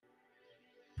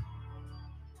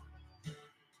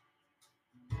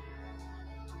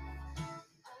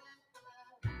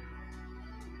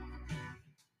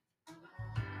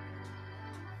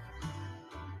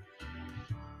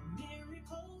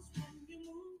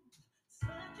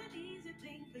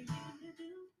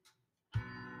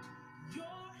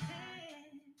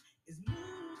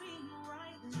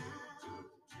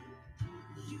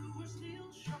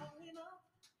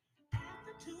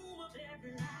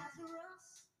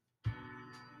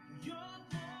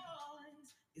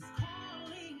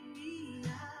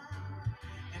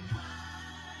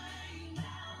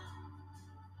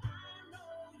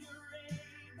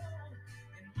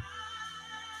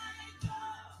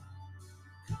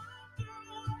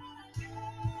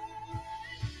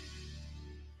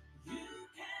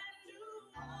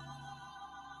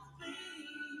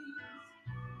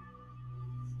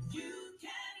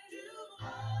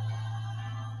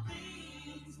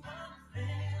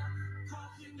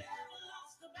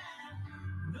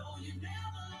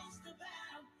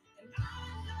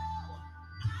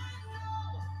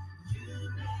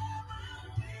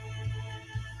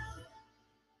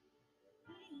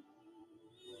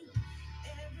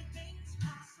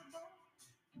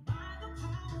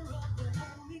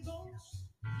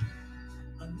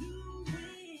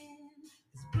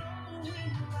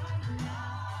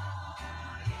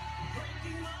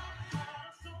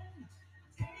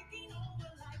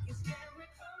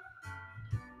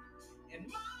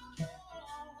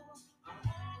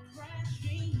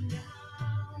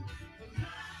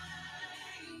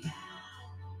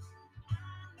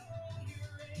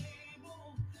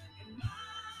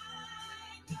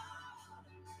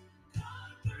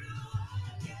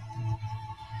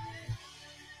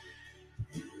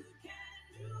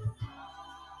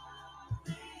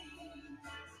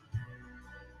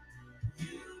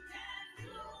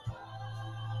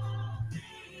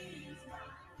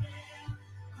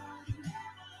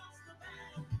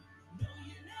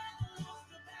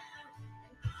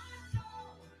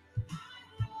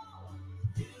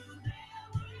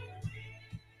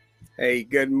Hey,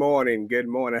 good morning. Good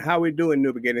morning. How we doing,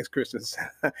 New Beginnings Christians?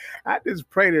 I just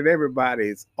pray that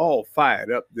everybody's all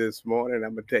fired up this morning.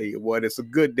 I'm gonna tell you what, it's a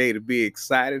good day to be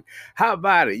excited. How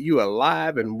about it? You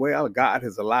alive and well. God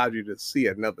has allowed you to see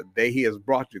another day. He has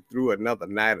brought you through another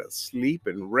night of sleep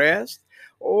and rest.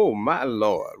 Oh my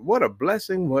Lord, what a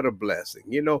blessing, what a blessing.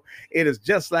 It is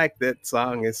just like that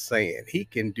song is saying. He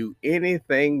can do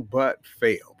anything but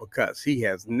fail because he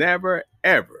has never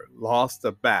ever lost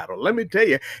a battle. Let me tell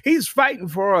you, he's fighting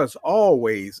for us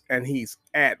always, and he's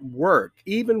at work,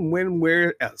 even when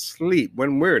we're asleep,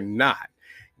 when we're not.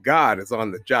 God is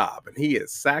on the job, and he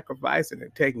is sacrificing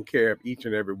and taking care of each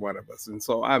and every one of us. And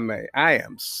so I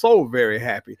am so very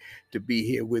happy to be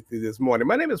here with you this morning.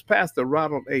 My name is Pastor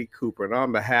Ronald A. Cooper, and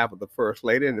on behalf of the First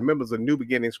Lady and the members of New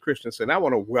Beginnings Christian Center, I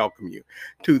want to welcome you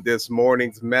to this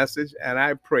morning's message, and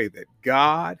I pray that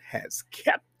God has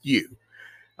kept you.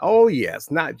 Oh,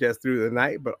 yes, not just through the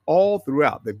night, but all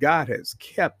throughout, that God has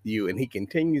kept you, and he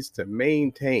continues to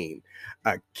maintain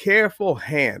a careful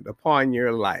hand upon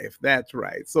your life. That's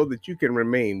right, so that you can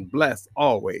remain blessed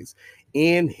always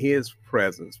in his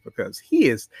presence, because he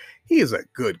is a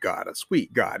good God, a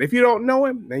sweet God. If you don't know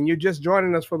him and you're just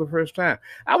joining us for the first time,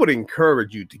 I would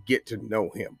encourage you to get to know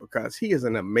him, because he is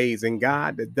an amazing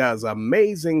God that does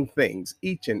amazing things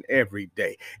each and every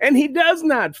day. And he does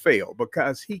not fail,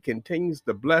 because he continues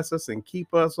to bless us and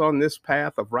keep us on this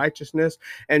path of righteousness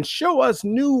and show us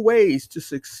new ways to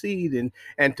succeed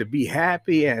and to be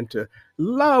happy and to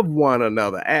love one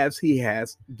another as he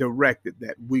has directed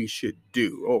that we should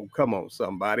do. Oh, come on,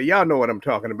 somebody. Y'all know what I'm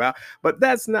talking about. But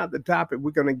that's not the topic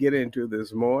we're going to get into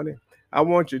this morning. I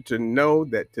want you to know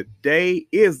that today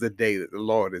is the day that the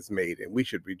Lord has made, and we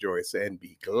should rejoice and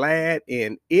be glad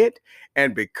in it.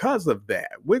 And because of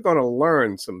that, we're going to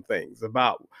learn some things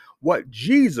about what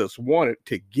Jesus wanted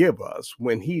to give us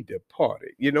when he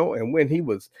departed, and when he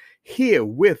was here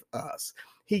with us.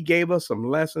 He gave us some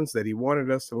lessons that he wanted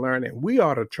us to learn, and we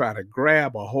ought to try to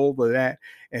grab a hold of that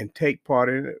and take part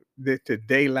in it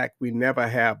today like we never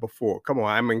have before. Come on,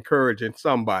 I'm encouraging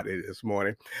somebody this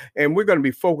morning. And we're going to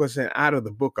be focusing out of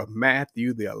the book of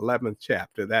Matthew, the 11th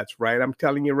chapter. That's right. I'm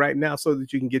telling you right now, so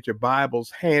that you can get your Bibles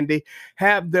handy,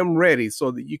 have them ready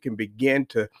so that you can begin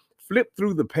to flip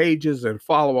through the pages and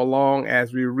follow along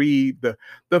as we read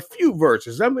the few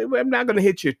verses. I'm not going to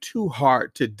hit you too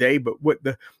hard today, but with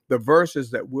the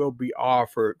verses that will be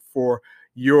offered for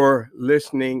your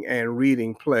listening and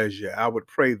reading pleasure, I would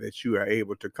pray that you are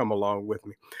able to come along with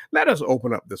me. Let us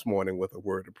open up this morning with a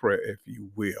word of prayer, if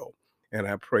you will. And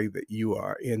I pray that you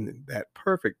are in that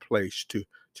perfect place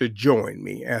to join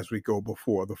me as we go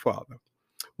before the Father.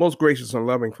 Most gracious and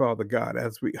loving Father God,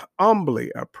 as we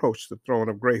humbly approach the throne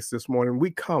of grace this morning,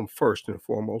 we come first and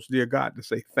foremost, dear God, to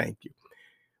say thank you.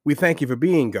 We thank you for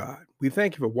being God. We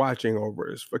thank you for watching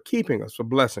over us, for keeping us, for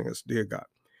blessing us, dear God.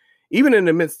 Even in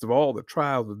the midst of all the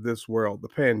trials of this world, the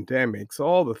pandemics,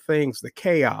 all the things, the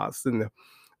chaos, and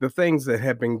the things that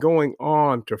have been going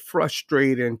on to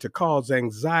frustrate and to cause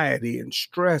anxiety and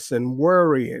stress and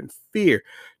worry and fear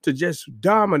to just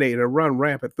dominate and run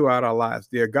rampant throughout our lives,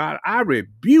 dear God, I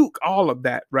rebuke all of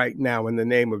that right now in the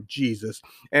name of Jesus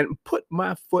and put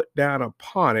my foot down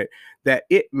upon it, that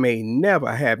it may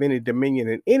never have any dominion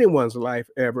in anyone's life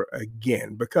ever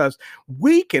again, because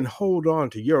we can hold on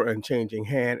to your unchanging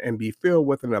hand and be filled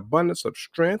with an abundance of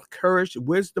strength, courage,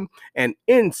 wisdom, and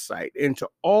insight into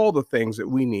all the things that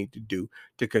we need to do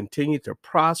to continue to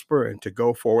prosper and to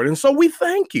go forward. And so we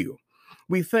thank you.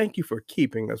 We thank you for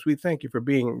keeping us. We thank you for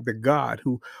being the God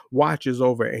who watches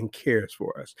over and cares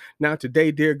for us. Now,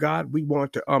 today, dear God, we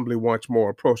want to humbly once more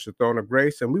approach the throne of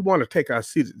grace, and we want to take our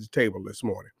seat at the table this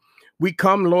morning. We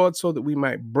come, Lord, so that we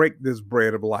might break this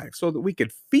bread of life, so that we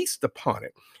could feast upon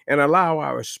it and allow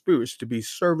our spirits to be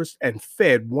serviced and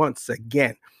fed once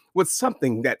again with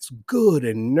something that's good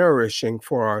and nourishing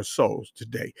for our souls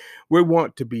today. We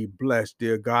want to be blessed,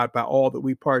 dear God, by all that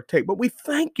we partake, but we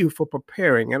thank you for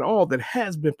preparing and all that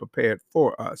has been prepared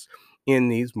for us in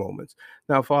these moments.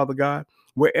 Now, Father God,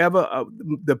 wherever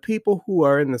the people who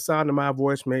are in the sound of my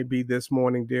voice may be this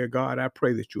morning, dear God, I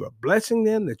pray that you are blessing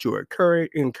them, that you are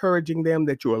encouraging them,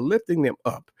 that you are lifting them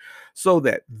up so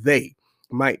that they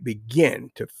might begin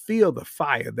to feel the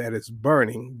fire that is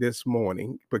burning this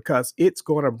morning, because it's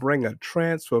going to bring a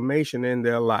transformation in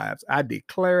their lives. I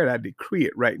declare it, I decree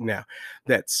it right now,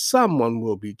 that someone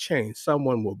will be changed,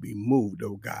 someone will be moved,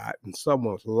 oh God, and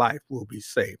someone's life will be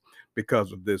saved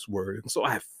because of this word. And so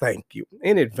I thank you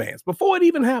in advance before it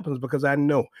even happens, because I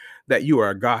know that you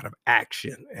are a God of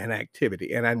action and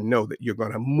activity, and I know that you're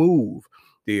going to move,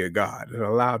 dear God, and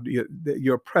allow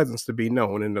your presence to be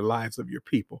known in the lives of your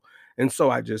people. And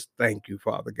so I just thank you,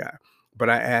 Father God. But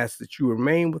I ask that you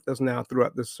remain with us now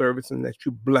throughout this service and that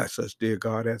you bless us, dear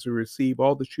God, as we receive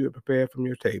all that you have prepared from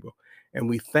your table. And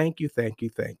we thank you, thank you,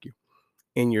 thank you.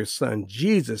 In your Son,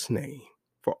 Jesus' name,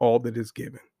 for all that is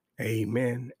given.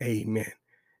 Amen, amen,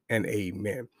 and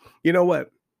amen. You know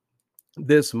what?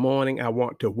 This morning, I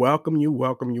want to welcome you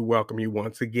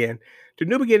once again to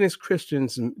New Beginnings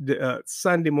Christians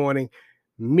Sunday morning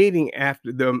meeting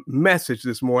after the message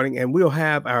this morning. And we'll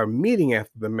have our meeting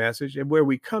after the message, and where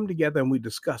we come together and we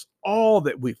discuss all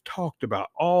that we've talked about,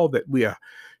 all that we are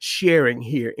sharing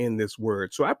here in this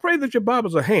word. So I pray that your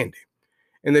Bibles are handy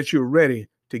and that you're ready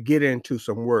to get into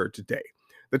some word today.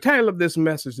 The title of this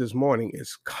message this morning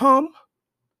is Come,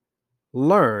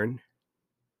 Learn,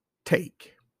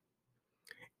 Take.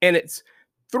 And it's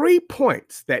 3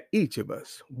 points that each of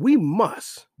us, we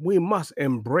must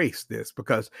embrace this,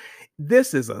 because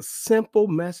this is a simple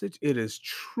message. It is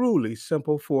truly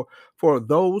simple for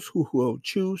those who will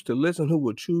choose to listen, who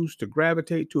will choose to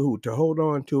gravitate to hold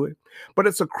on to it. But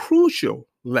it's a crucial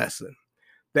lesson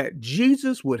that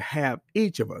Jesus would have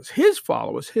each of us, his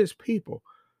followers, his people,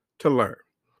 to learn.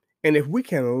 And if we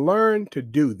can learn to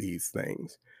do these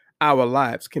things, our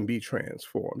lives can be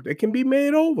transformed. It can be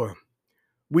made over.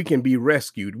 We can be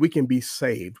rescued. We can be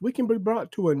saved. We can be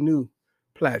brought to a new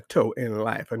plateau in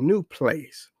life, a new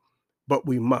place. But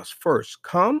we must first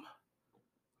come,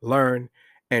 learn,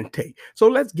 and take. So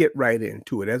let's get right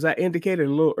into it. As I indicated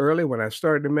a little earlier when I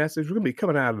started the message, we're going to be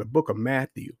coming out of the book of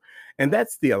Matthew, and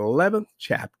that's the 11th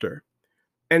chapter.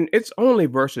 And it's only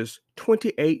verses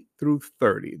 28 through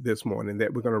 30 this morning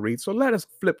that we're going to read. So let us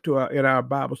flip in our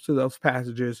Bibles to those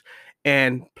passages,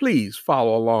 and please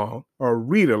follow along or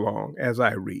read along as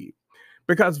I read.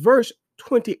 Because verse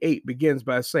 28 begins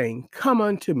by saying, "Come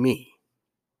unto me."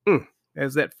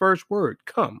 As that first word,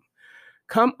 come.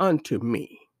 "Come unto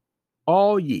me,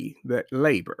 all ye that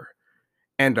labor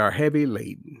and are heavy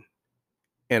laden,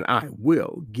 and I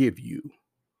will give you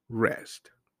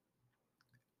rest.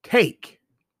 Take,"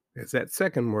 that's that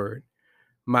second word,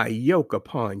 "my yoke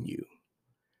upon you,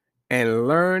 and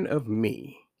learn of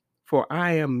me, for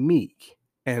I am meek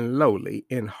and lowly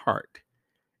in heart,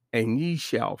 and ye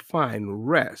shall find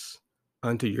rest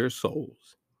unto your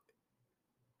souls.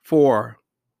 For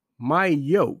my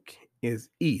yoke is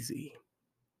easy,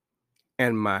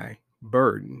 and my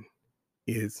burden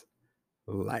is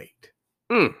light."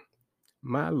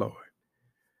 My Lord,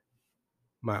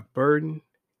 my burden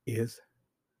is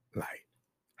light.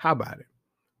 How about it?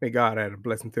 May God add a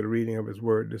blessing to the reading of his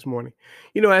word this morning.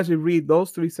 You know, as we read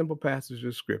those 3 simple passages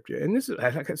of scripture, and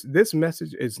this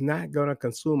message is not going to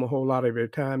consume a whole lot of your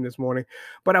time this morning,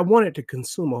 but I want it to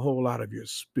consume a whole lot of your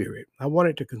spirit. I want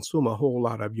it to consume a whole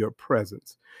lot of your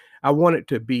presence. I want it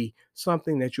to be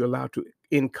something that you allow to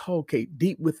inculcate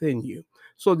deep within you,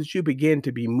 so that you begin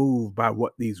to be moved by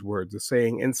what these words are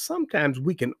saying. And sometimes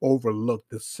we can overlook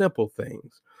the simple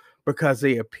things because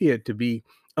they appear to be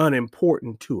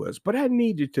unimportant to us. But I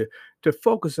need you to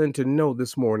focus and to know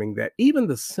this morning that even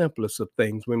the simplest of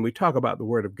things, when we talk about the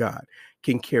word of God,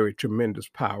 can carry tremendous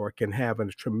power, can have a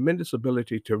tremendous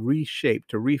ability to reshape,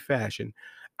 to refashion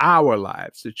our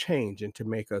lives, to change and to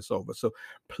make us over. So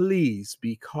please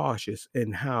be cautious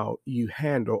in how you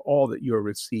handle all that you're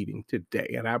receiving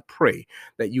today. And I pray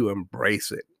that you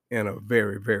embrace it in a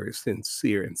very, very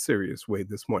sincere and serious way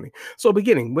this morning. So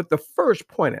beginning with the first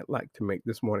point I'd like to make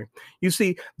this morning, you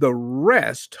see, the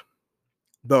rest,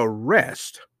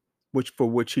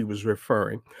 which he was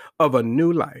referring, of a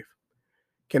new life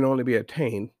can only be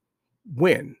attained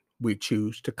when we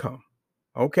choose to come.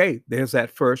 Okay, there's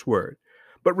that first word.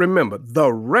 But remember,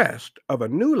 the rest of a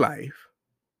new life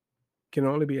can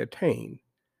only be attained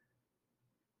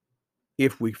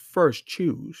if we first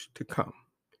choose to come.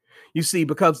 You see,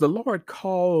 because the Lord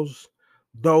calls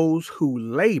those who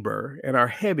labor and are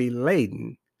heavy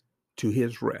laden to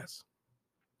his rest.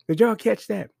 Did y'all catch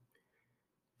that?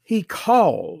 He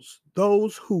calls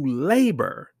those who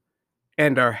labor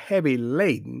and are heavy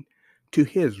laden to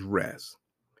his rest.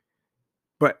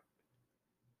 But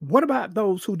what about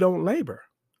those who don't labor?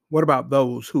 What about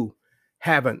those who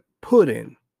haven't put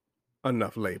in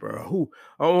enough labor, or who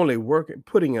are only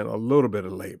putting in a little bit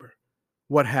of labor?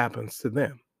 What happens to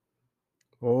them?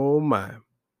 Oh my.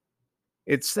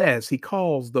 It says he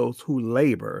calls those who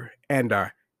labor and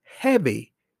are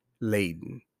heavy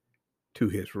laden to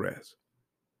his rest.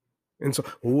 And so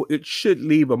it should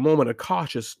leave a moment of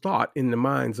cautious thought in the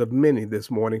minds of many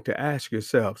this morning to ask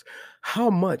yourselves, how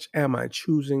much am I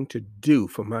choosing to do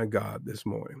for my God this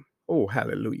morning? Oh,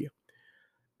 hallelujah.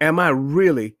 Am I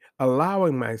really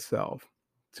allowing myself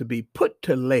to be put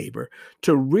to labor,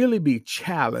 to really be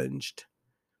challenged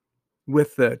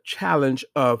with the challenge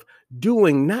of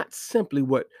doing not simply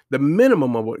what the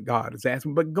minimum of what God is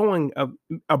asking, but going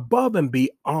above and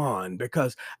beyond,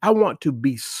 because I want to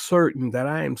be certain that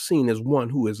I am seen as one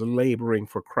who is laboring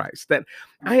for Christ, that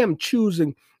I am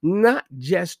choosing not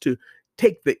just to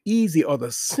take the easy or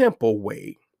the simple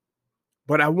way,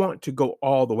 but I want to go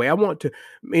all the way. I want to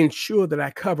ensure that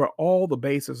I cover all the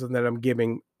bases and that I'm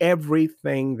giving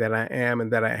everything that I am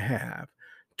and that I have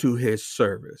to his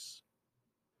service.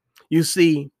 You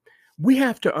see, we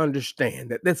have to understand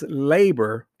that this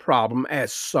labor problem,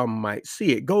 as some might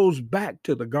see it, goes back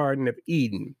to the Garden of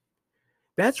Eden.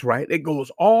 That's right. It goes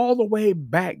all the way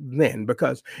back then,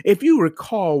 because if you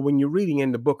recall when you're reading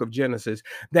in the book of Genesis,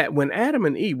 that when Adam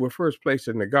and Eve were first placed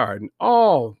in the garden,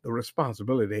 all the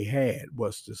responsibility they had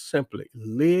was to simply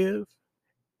live,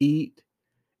 eat,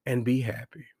 and be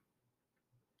happy.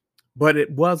 But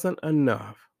it wasn't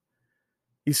enough.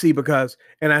 You see, because,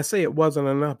 and I say it wasn't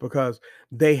enough because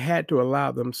they had to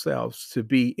allow themselves to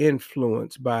be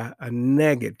influenced by a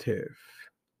negative,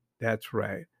 that's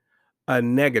right, a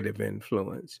negative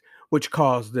influence, which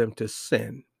caused them to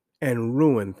sin and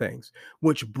ruin things,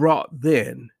 which brought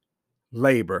then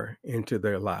labor into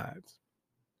their lives.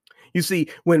 You see,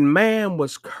 when man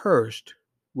was cursed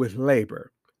with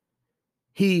labor,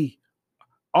 he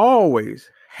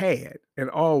always had and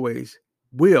always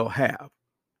will have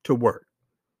to work.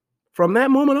 From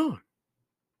that moment on,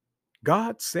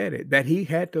 God said it, that he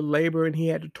had to labor and he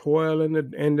had to toil in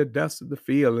the dust of the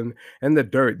field and the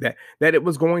dirt, that it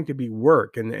was going to be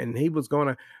work, and he was going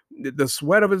to the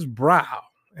sweat of his brow.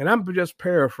 And I'm just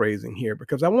paraphrasing here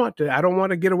because I don't want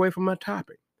to get away from my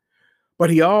topic. But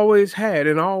he always had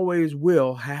and always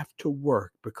will have to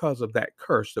work because of that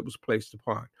curse that was placed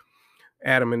upon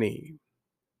Adam and Eve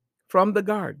from the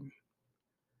garden.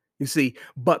 You see,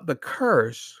 but the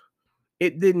curse,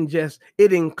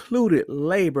 it included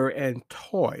labor and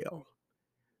toil.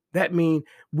 That means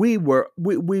we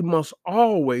must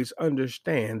always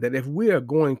understand that if we are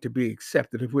going to be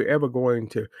accepted, if we're ever going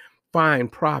to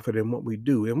find profit in what we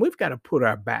do, and we've got to put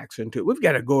our backs into it, we've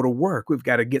got to go to work, we've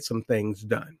got to get some things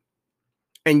done.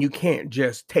 And you can't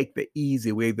just take the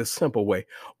easy way, the simple way,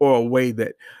 or a way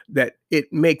that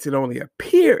it makes it only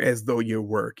appear as though you're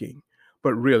working,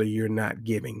 but really you're not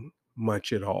giving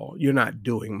much at all. You're not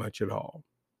doing much at all.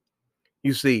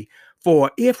 You see,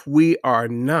 for if we are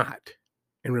not,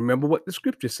 and remember what the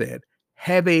scripture said,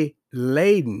 heavy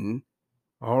laden,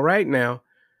 all right now,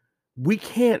 we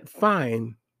can't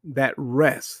find that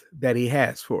rest that he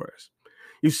has for us.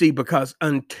 You see, because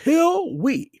until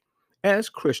we, as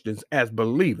Christians, as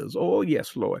believers, oh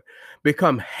yes, Lord,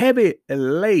 become heavy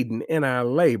laden in our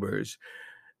labors,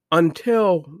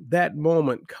 until that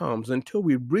moment comes, until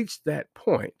we reach that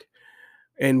point,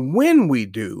 and when we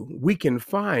do, we can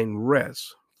find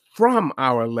rest from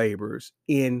our labors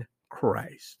in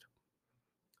Christ.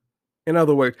 In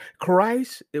other words,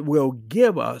 Christ will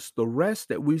give us the rest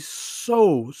that we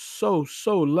so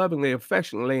lovingly,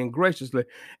 affectionately, and graciously,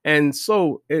 and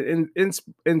so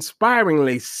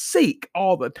inspiringly seek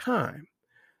all the time.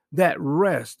 That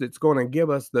rest that's going to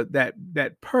give us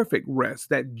that perfect rest,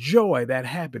 that joy, that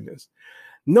happiness,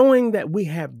 knowing that we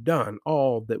have done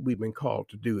all that we've been called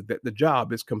to do, that the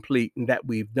job is complete, and that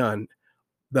we've done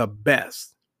the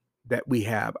best that we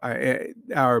have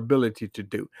our ability to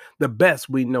do, the best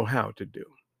we know how to do.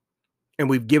 And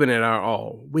we've given it our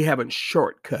all. We haven't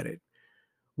shortcut it.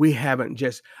 We haven't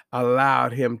just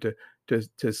allowed him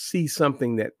to see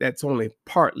something that's only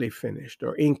partly finished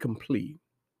or incomplete.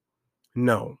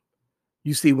 No.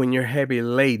 You see, when you're heavy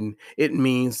laden, it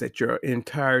means that your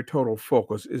entire total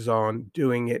focus is on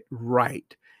doing it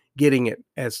right, getting it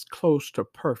as close to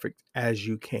perfect as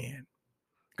you can.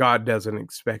 God doesn't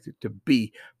expect it to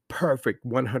be perfect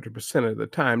 100% of the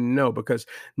time. No, because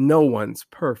no one's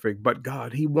perfect, but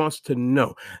God, he wants to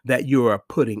know that you are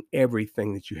putting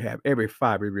everything that you have, every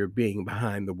fiber of your being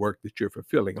behind the work that you're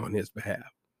fulfilling on his behalf.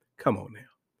 Come on now.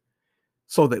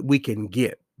 So that we can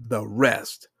get the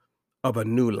rest of a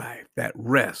new life, that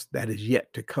rest that is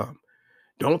yet to come.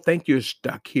 Don't think you're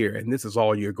stuck here and this is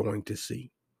all you're going to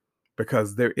see,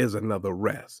 because there is another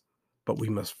rest. But we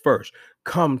must first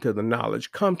come to the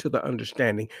knowledge, come to the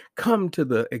understanding, come to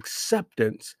the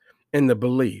acceptance and the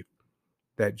belief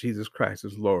that Jesus Christ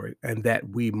is Lord, and that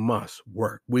we must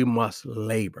work, we must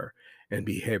labor and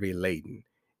be heavy laden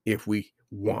if we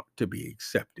want to be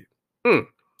accepted. How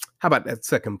about that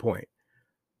second point?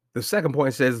 The second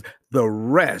point says the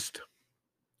rest,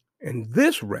 and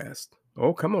this rest,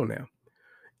 oh, come on now,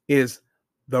 is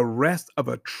the rest of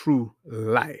a true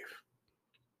life.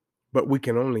 But we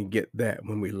can only get that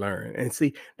when we learn. And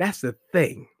see, that's the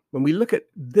thing. When we look at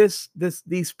these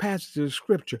passages of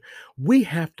scripture, we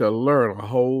have to learn a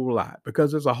whole lot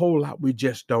because there's a whole lot we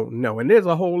just don't know. And there's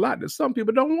a whole lot that some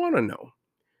people don't want to know.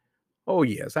 Oh,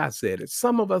 yes, I said it.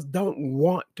 Some of us don't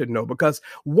want to know because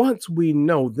once we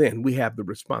know, then we have the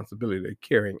responsibility of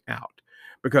carrying out.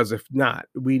 Because if not,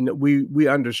 we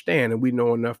understand and we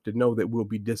know enough to know that we'll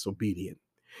be disobedient.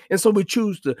 And so we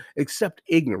choose to accept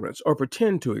ignorance or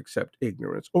pretend to accept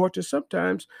ignorance or to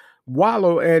sometimes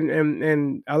wallow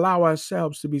and allow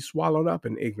ourselves to be swallowed up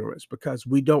in ignorance because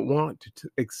we don't want to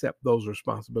accept those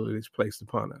responsibilities placed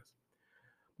upon us.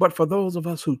 But for those of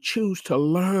us who choose to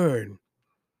learn,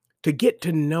 to get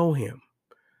to know him,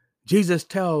 Jesus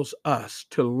tells us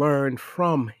to learn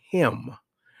from him.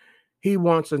 He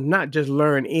wants us not just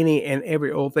learn any and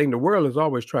every old thing. The world is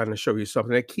always trying to show you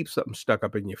something that keeps something stuck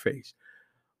up in your face.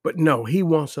 But no, he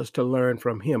wants us to learn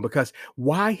from him because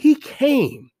why he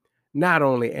came not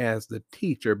only as the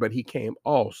teacher, but he came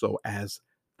also as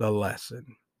the lesson.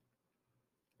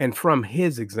 And from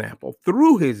his example,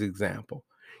 through his example,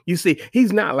 you see,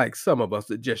 he's not like some of us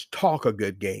that just talk a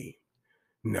good game.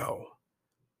 No,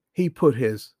 he put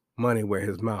his money where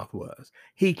his mouth was.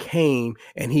 He came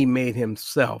and he made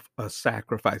himself a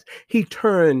sacrifice. He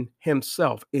turned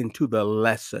himself into the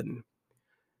lesson.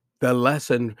 The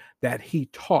lesson that he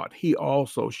taught, he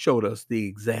also showed us the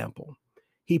example.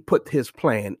 He put his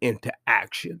plan into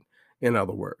action, in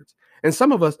other words. And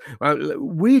some of us,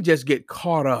 we just get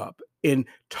caught up in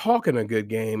talking a good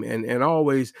game and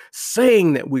always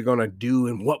saying that we're going to do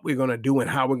and what we're going to do and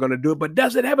how we're going to do it. But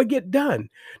does it ever get done?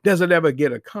 Does it ever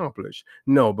get accomplished?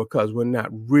 No, because we're not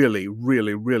really,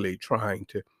 really, really trying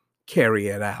to carry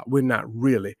it out. We're not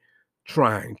really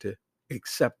trying to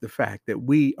accept the fact that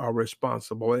we are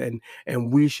responsible and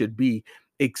we should be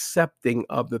accepting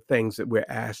of the things that we're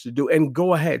asked to do and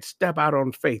go ahead, step out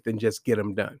on faith and just get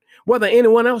them done, whether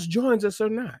anyone else joins us or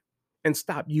not, and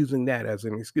stop using that as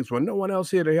an excuse. Well, no one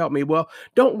else here to help me. Well,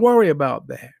 don't worry about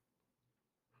that.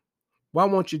 Why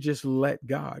won't you just let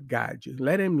God guide you?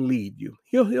 Let him lead you.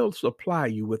 He'll supply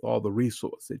you with all the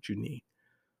resources that you need.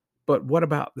 But what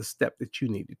about the step that you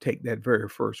need to take, that very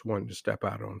first one, to step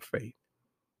out on faith?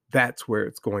 That's where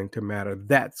it's going to matter.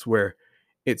 That's where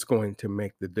it's going to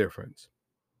make the difference.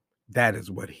 That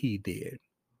is what he did.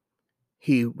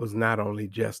 He was not only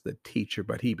just the teacher,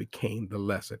 but he became the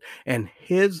lesson. And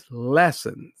his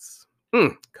lessons,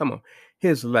 come on,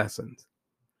 his lessons,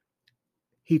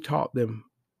 he taught them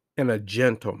in a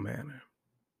gentle manner,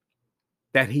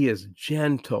 that he is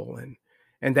gentle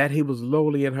and that he was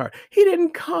lowly in heart. He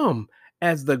didn't come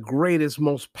as the greatest,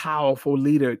 most powerful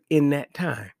leader in that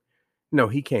time. No,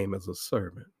 he came as a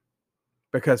servant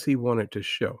because he wanted to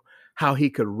show how he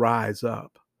could rise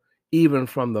up even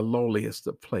from the lowliest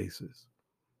of places.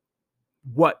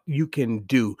 What you can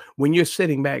do when you're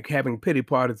sitting back having pity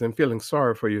parties and feeling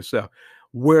sorry for yourself,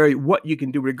 what you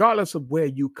can do, regardless of where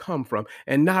you come from,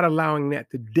 and not allowing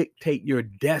that to dictate your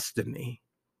destiny,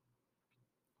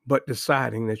 but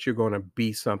deciding that you're going to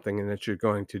be something and that you're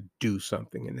going to do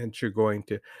something and that you're going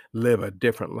to live a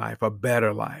different life, a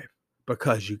better life,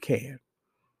 because you can.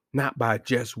 Not by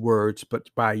just words, but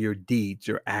by your deeds,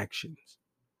 your actions.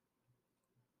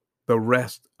 The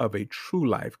rest of a true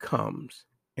life comes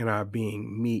in our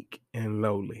being meek and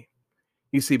lowly.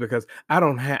 You see, because I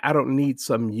don't need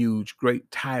some huge great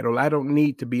title. I don't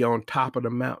need to be on top of the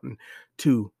mountain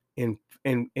to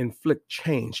inflict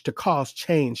change, to cause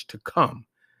change to come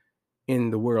in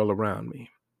the world around me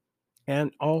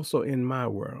and also in my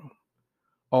world.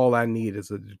 All I need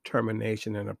is a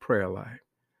determination and a prayer life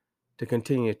to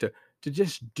continue to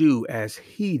just do as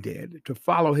he did, to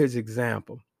follow his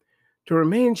example, to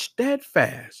remain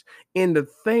steadfast in the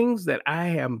things that I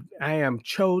am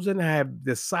chosen, I have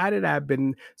decided, I've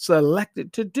been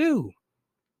selected to do,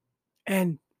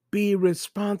 and be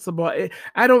responsible.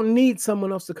 I don't need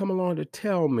someone else to come along to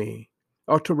tell me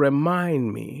or to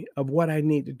remind me of what I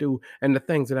need to do and the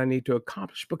things that I need to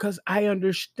accomplish because I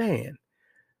understand,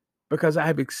 because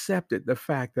I've accepted the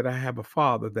fact that I have a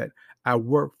father that I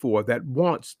work for that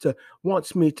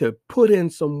wants me to put in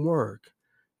some work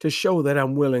to show that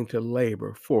I'm willing to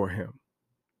labor for him.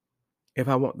 If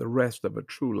I want the rest of a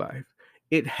true life,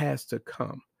 it has to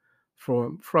come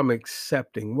from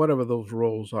accepting whatever those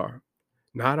roles are.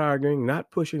 Not arguing, not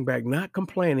pushing back, not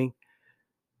complaining,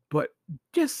 but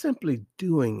just simply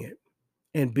doing it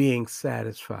and being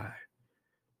satisfied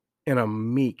in a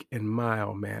meek and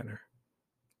mild manner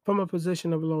from a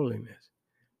position of lowliness.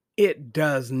 It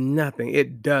does nothing.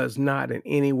 It does not in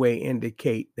any way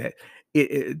indicate that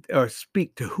it or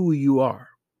speak to who you are.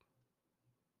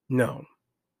 No,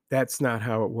 that's not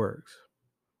how it works.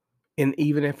 And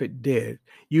even if it did,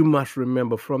 you must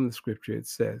remember from the scripture it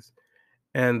says,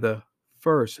 and the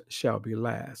first shall be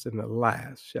last, and the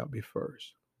last shall be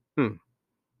first. Mm,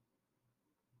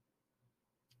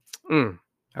 mm.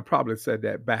 I probably said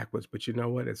that backwards, but you know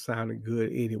what? It sounded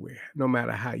good anyway, no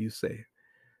matter how you say it.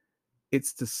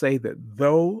 It's to say that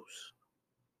those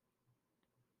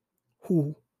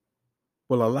who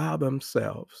will allow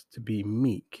themselves to be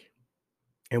meek,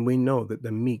 and we know that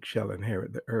the meek shall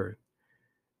inherit the earth,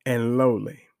 and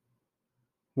lowly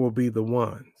will be the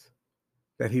ones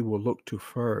that he will look to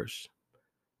first,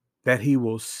 that he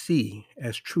will see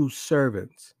as true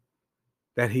servants,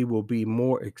 that he will be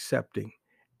more accepting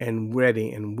and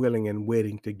ready and willing and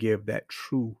waiting to give that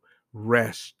true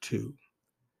rest to,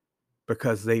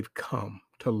 because they've come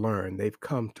to learn, they've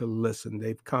come to listen,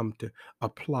 they've come to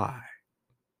apply.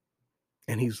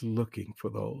 And he's looking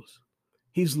for those.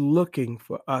 He's looking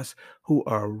for us who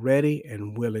are ready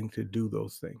and willing to do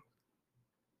those things.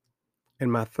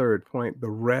 And my third point, the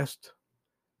rest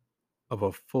of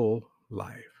a full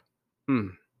life.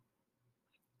 Mm.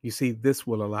 You see, this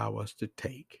will allow us to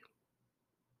take.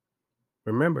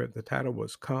 Remember, the title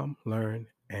was Come, Learn,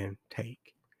 and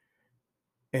Take.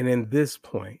 And in this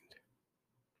point,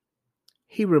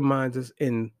 he reminds us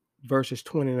in verses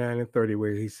 29 and 30,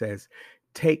 where he says,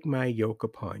 take my yoke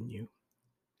upon you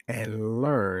and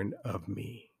learn of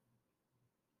me.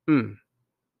 Mm.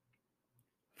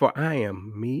 For I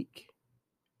am meek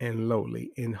and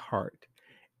lowly in heart,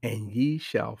 and ye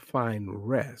shall find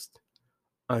rest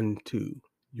unto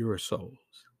your souls.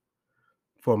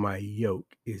 For my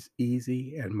yoke is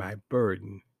easy and my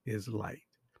burden is light.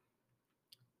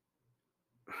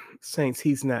 Saints,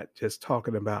 he's not just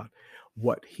talking about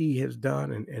what he has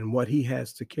done and what he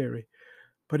has to carry,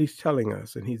 but he's telling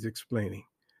us and he's explaining.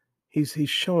 He's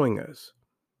showing us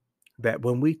that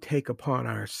when we take upon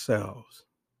ourselves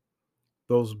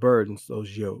those burdens,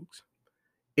 those yokes,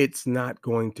 it's not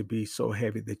going to be so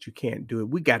heavy that you can't do it.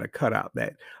 We got to cut out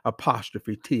that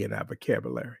apostrophe T in our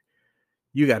vocabulary.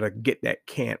 You got to get that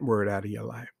can't word out of your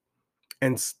life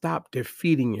and stop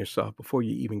defeating yourself before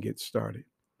you even get started.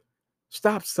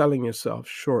 Stop selling yourself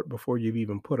short before you've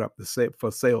even put up the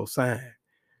for sale sign,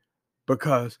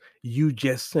 because you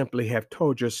just simply have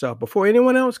told yourself before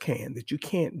anyone else can that you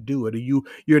can't do it, or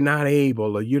you're not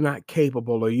able, or you're not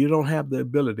capable, or you don't have the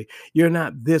ability. You're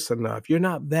not this enough. You're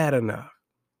not that enough.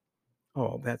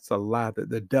 Oh, that's a lie that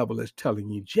the devil is telling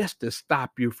you just to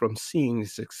stop you from seeing the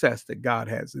success that God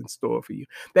has in store for you,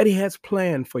 that he has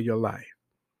planned for your life.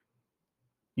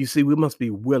 You see, we must be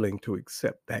willing to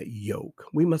accept that yoke.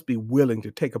 We must be willing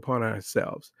to take upon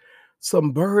ourselves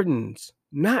some burdens,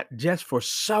 not just for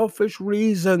selfish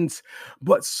reasons,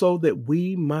 but so that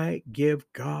we might give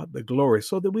God the glory,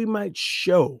 so that we might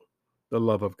show the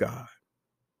love of God.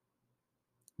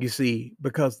 You see,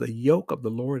 because the yoke of the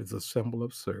Lord is a symbol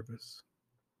of service,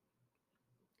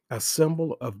 a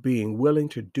symbol of being willing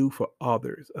to do for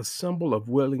others, a symbol of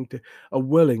a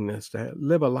willingness to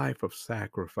live a life of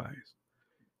sacrifice.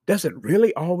 Does it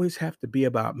really always have to be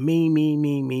about me, me,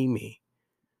 me, me, me?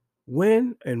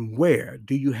 When and where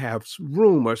do you have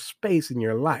room or space in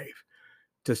your life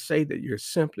to say that you're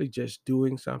simply just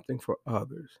doing something for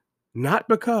others? Not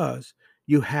because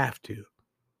you have to,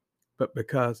 but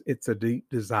because it's a deep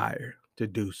desire to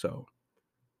do so,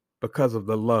 because of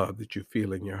the love that you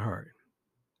feel in your heart.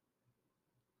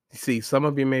 See, some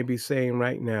of you may be saying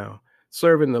right now,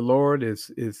 serving the Lord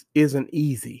isn't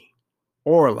easy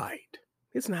or light.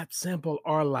 It's not simple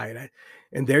or light.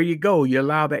 And there you go. You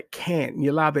allow that can't.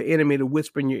 You allow the enemy to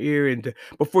whisper in your ear, and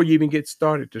before you even get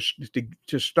started,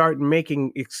 to start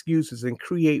making excuses and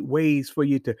create ways for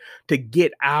you to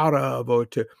get out of, or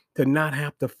to not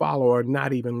have to follow or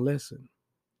not even listen.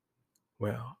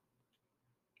 Well,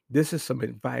 this is some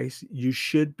advice you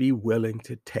should be willing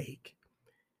to take.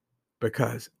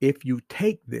 Because if you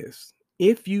take this,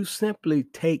 if you simply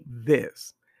take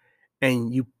this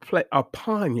and you play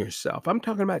upon yourself, I'm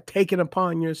talking about taking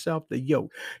upon yourself the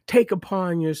yoke, take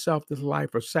upon yourself this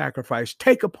life of sacrifice,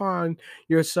 take upon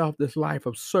yourself this life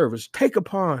of service, take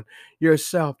upon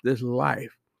yourself this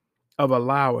life of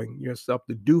allowing yourself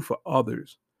to do for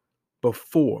others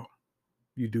before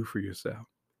you do for yourself.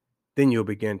 Then you'll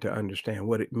begin to understand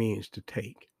what it means to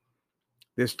take.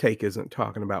 This take isn't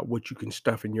talking about what you can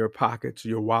stuff in your pockets,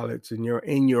 your wallets, and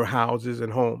in your houses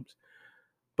and homes,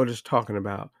 but it's talking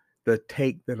about the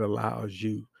take that allows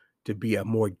you to be a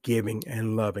more giving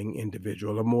and loving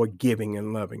individual, a more giving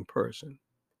and loving person.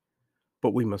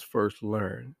 But we must first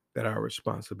learn that our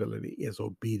responsibility is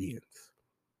obedience.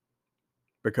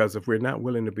 Because if we're not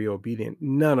willing to be obedient,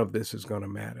 none of this is going to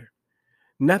matter.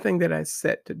 Nothing that I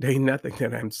said today, nothing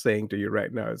that I'm saying to you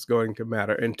right now is going to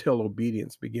matter until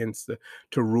obedience begins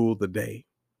to rule the day.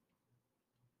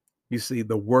 You see,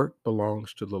 the work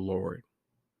belongs to the Lord,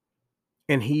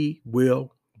 and He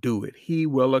will do it. He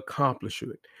will accomplish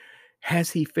it.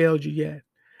 Has He failed you yet?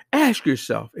 Ask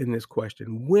yourself in this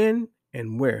question, when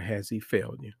and where has He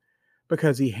failed you?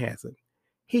 Because He hasn't.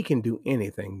 He can do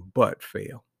anything but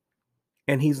fail.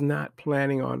 And He's not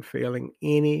planning on failing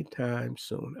anytime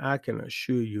soon. I can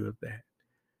assure you of that.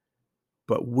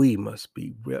 But we must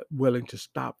be willing to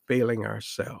stop failing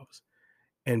ourselves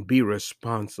and be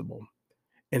responsible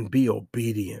and be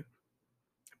obedient.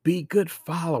 Be good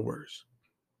followers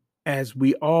as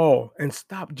we all, and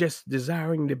stop just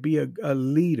desiring to be a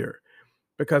leader.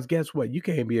 Because guess what? You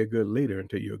can't be a good leader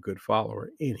until you're a good follower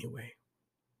anyway.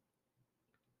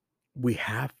 We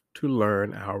have to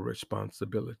learn our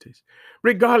responsibilities,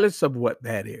 regardless of what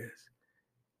that is.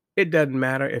 It doesn't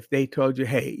matter if they told you,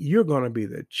 hey, you're going to be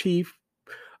the chief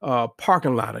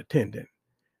parking lot attendant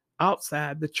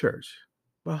outside the church.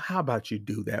 Well, how about you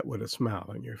do that with a smile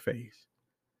on your face?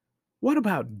 What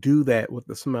about do that with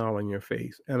a smile on your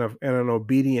face and an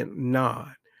obedient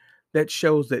nod that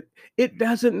shows that it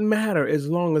doesn't matter as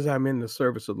long as I'm in the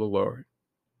service of the Lord.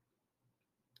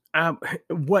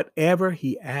 Whatever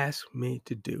He asks me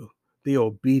to do, the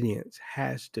obedience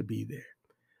has to be there.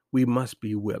 We must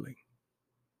be willing.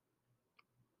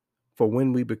 For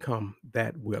when we become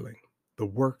that willing, the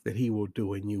work that He will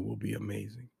do in you will be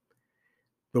amazing.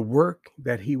 The work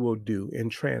that He will do in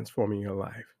transforming your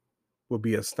life will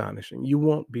be astonishing. You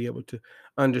won't be able to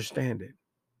understand it.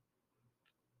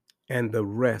 And the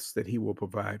rest that He will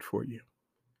provide for you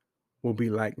will be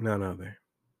like none other.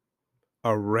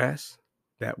 A rest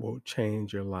that will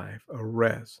change your life, a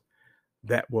rest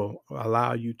that will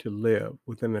allow you to live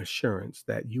with an assurance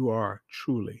that you are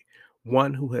truly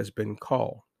one who has been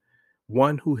called,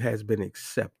 one who has been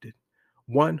accepted,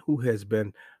 one who has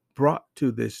been brought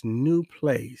to this new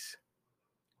place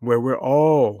where we're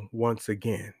all once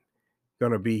again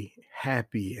going to be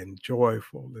happy and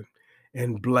joyful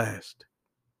and blessed.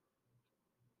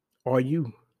 Are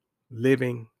you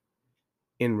living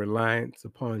in reliance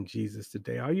upon Jesus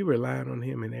today? Are you relying on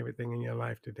Him in everything in your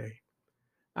life today?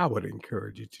 I would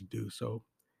encourage you to do so.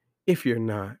 If you're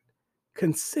not,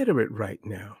 consider it right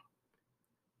now.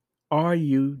 Are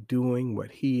you doing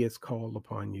what He has called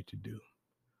upon you to do?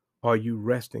 Are you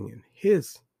resting in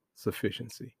His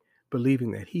sufficiency,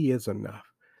 believing that He is enough,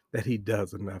 that He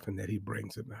does enough, and that He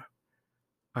brings enough?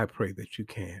 I pray that you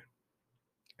can.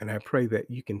 And I pray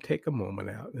that you can take a moment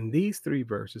out, and these 3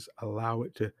 verses allow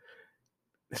it to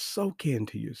soak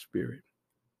into your spirit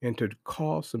and to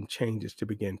cause some changes to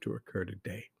begin to occur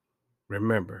today.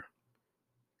 Remember,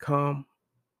 come,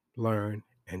 learn,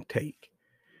 and take,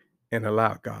 and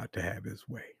allow God to have His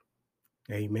way.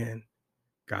 Amen.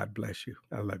 God bless you.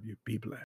 I love you. Be blessed.